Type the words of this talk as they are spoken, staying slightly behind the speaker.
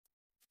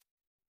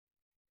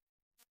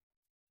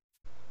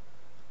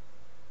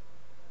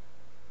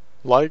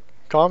Like,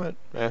 comment,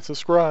 and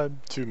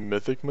subscribe to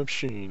Mythic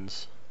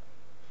Machines.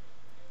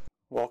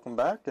 Welcome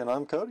back, and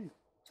I'm Cody.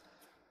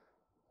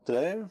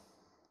 Today,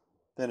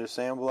 finished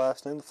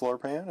sandblasting the floor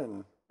pan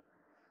and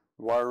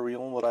wire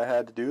wheeling what I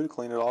had to do to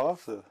clean it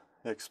off to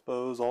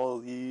expose all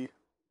of the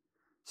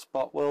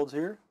spot welds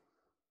here.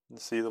 You can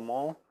see them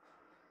all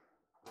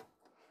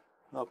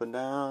up and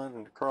down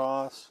and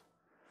across.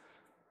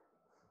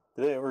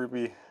 Today we're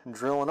going to be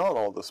drilling out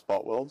all the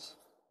spot welds.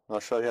 I'll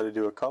show you how to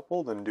do a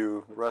couple, then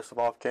do the rest of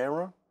off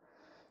camera,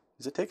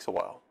 because it takes a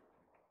while.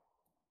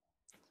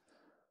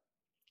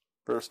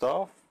 First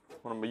off,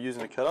 what I'm going to be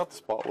using to cut out the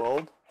spot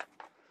weld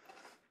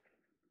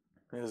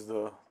is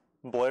the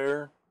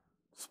Blair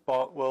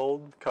spot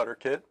weld cutter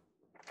kit.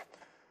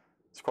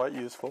 It's quite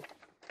useful.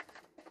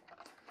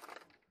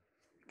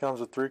 It comes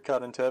with 3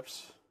 cutting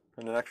tips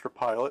and an extra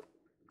pilot.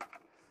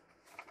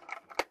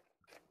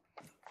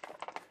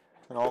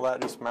 And all that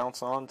just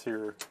mounts on to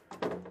your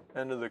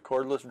end of the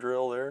cordless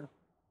drill there.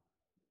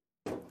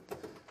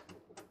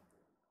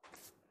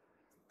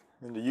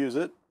 And to use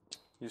it,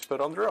 you just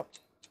put it on the drill.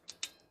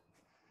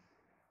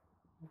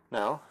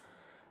 Now,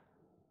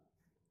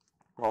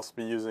 I'll also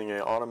be using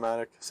an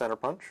automatic center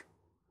punch.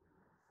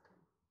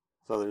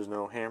 So there's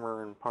no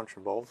hammer and punch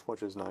involved,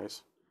 which is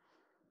nice.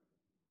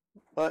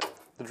 But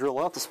to drill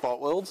out the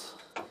spot welds,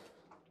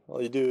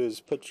 all you do is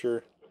put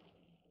your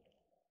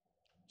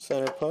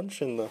center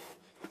punch in the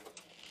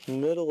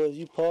middle as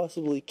you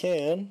possibly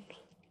can.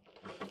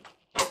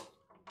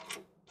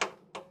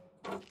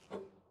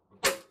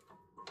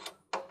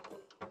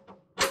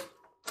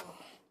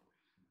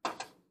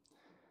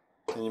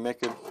 And you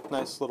make a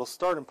nice little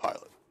starting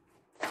pilot.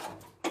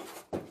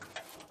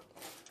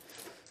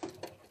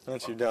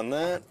 Once you've done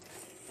that,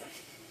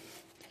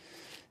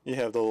 you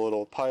have the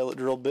little pilot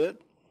drill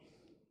bit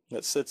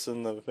that sits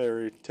in the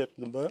very tip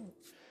of the butt.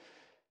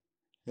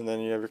 And then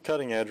you have your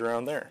cutting edge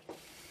around there.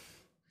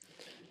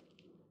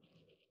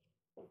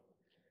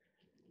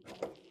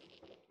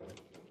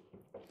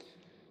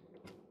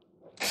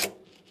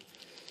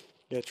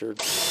 Get your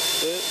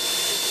bit,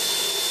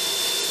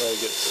 ready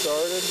to get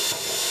started.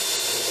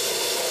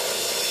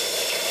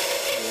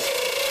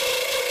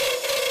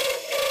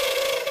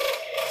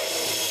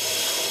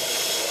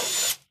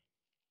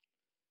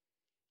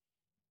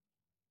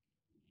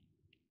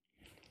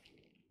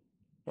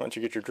 Once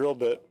you get your drill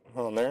bit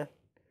on there,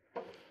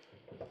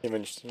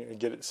 even just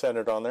get it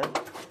centered on there,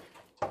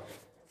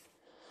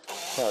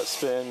 let it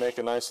spin, make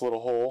a nice little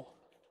hole,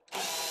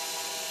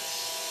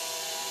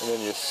 and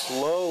then you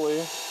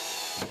slowly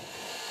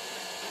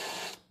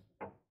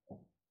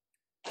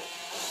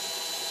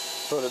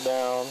put it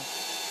down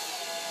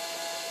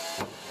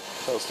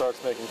until it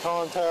starts making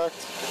contact.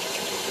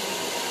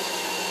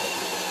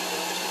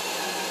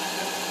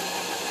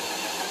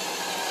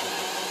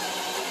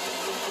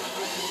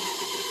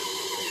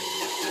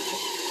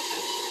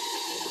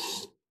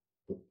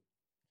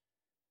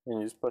 And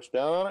you just push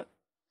down on it,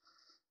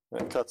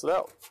 and it cuts it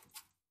out.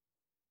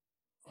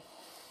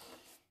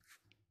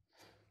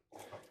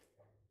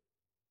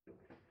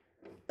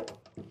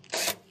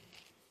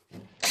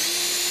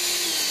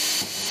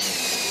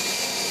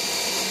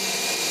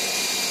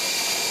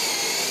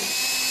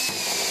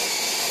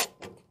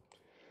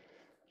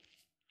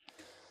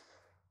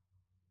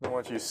 And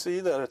once you see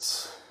that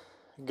it's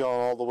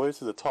gone all the way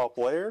to the top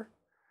layer,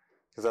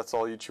 because that's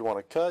all you want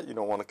to cut, you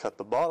don't want to cut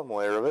the bottom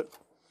layer of it,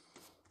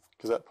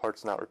 because that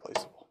part's not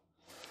replaceable.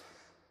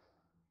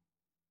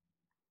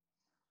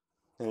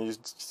 And you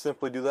just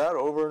simply do that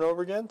over and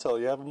over again until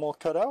you have them all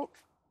cut out.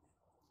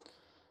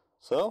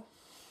 So,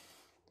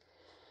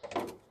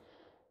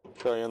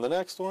 show you on the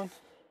next one.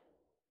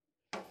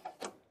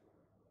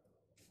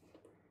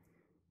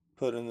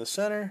 Put it in the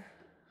center,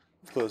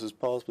 as close as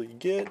possible you can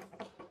get.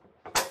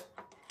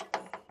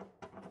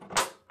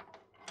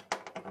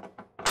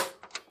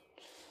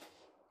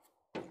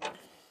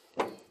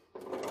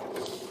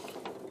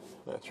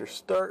 That's your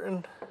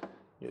starting.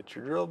 Get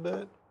your drill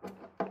bit.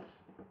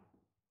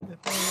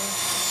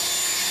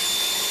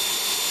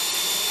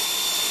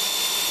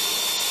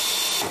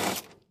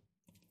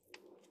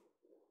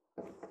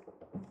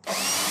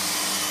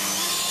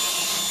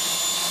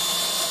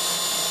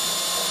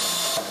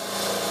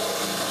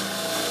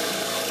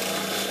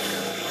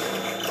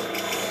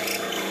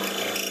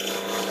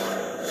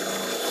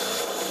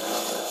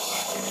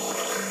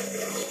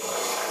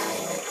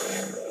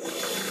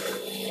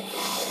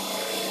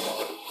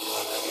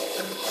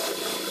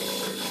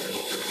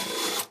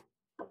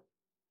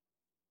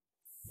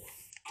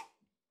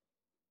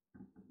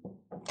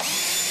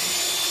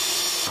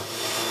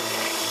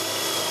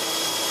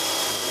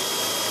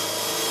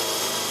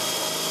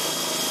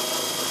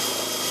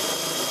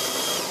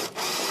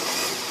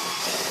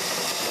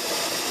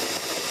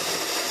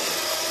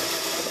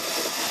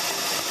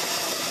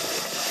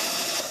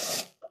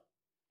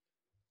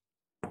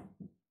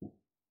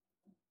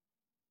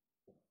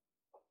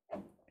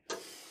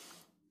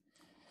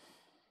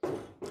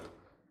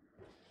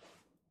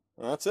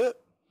 And that's it.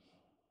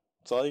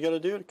 That's all you got to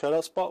do to cut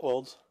out spot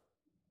welds.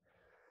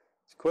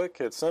 It's quick,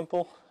 it's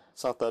simple,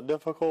 it's not that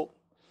difficult.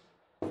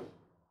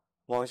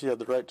 long as you have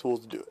the right tools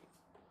to do it.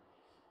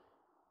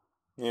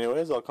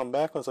 Anyways, I'll come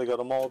back once I got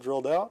them all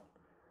drilled out,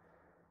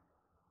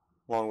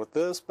 along with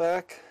this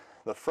back,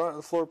 the front of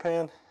the floor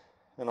pan,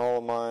 and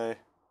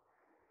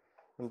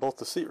both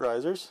the seat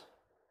risers.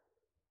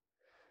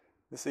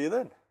 I'll see you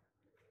then.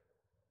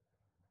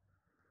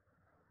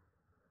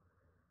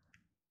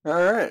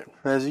 Alright,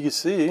 as you can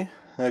see,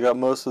 I got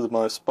most of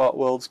my spot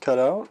welds cut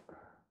out.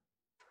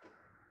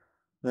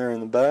 They're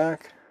in the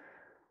back.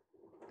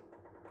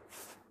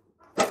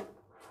 On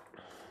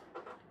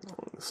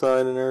the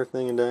side and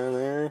everything and down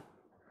there.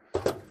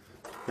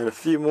 And a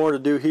few more to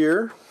do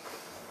here.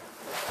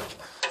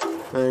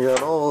 I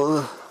got all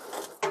the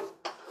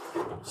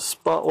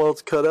spot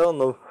welds cut out on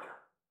the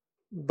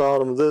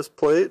bottom of this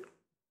plate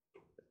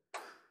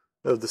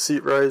of the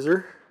seat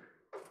riser,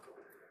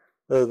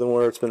 other than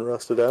where it's been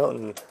rusted out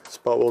and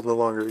spot welds no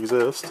longer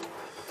exist.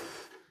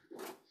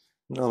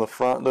 And on the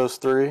front, those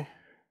three,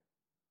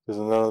 because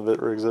none of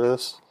it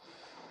exists.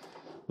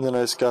 And then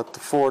I just got the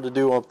 4 to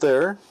do up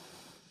there.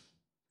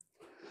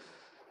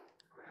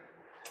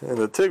 And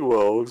the TIG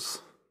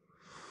welds,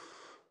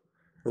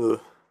 the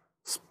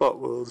spot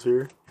welds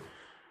here.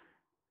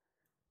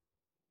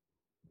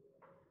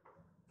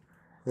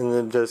 And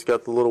then just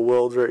got the little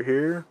welds right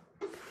here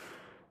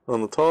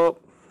on the top,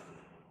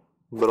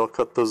 but I'll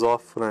cut those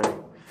off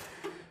and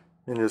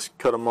just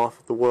cut them off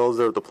with the welds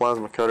there with the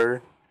plasma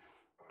cutter.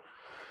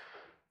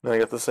 Now I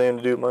got the same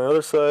to do with my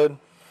other side,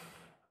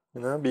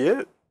 and that'll be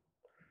it.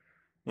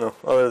 No,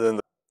 other than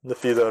the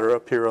few that are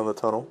up here on the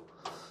tunnel.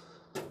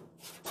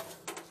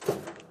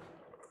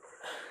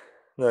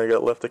 Now I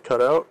got left to cut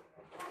out.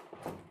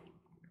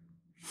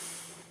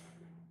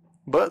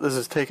 But this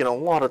is taking a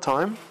lot of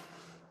time,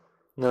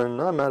 and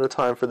I'm out of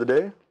time for the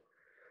day.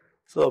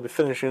 So I'll be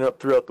finishing up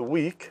throughout the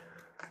week.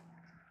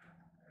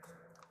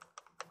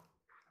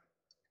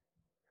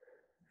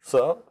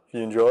 So, if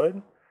you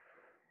enjoyed,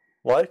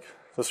 like,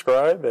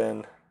 subscribe,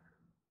 and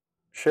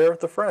share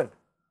with a friend.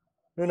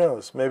 Who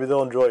knows, maybe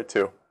they'll enjoy it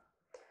too.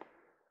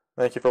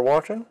 Thank you for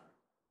watching,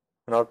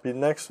 and I'll be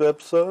next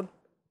episode,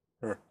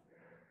 or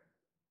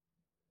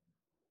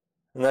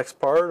the next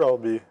part I'll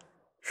be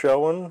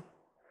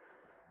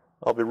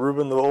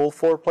rubbing the old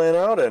floor plan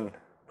out and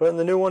putting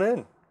the new one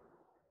in.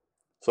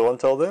 So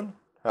until then,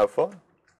 have fun.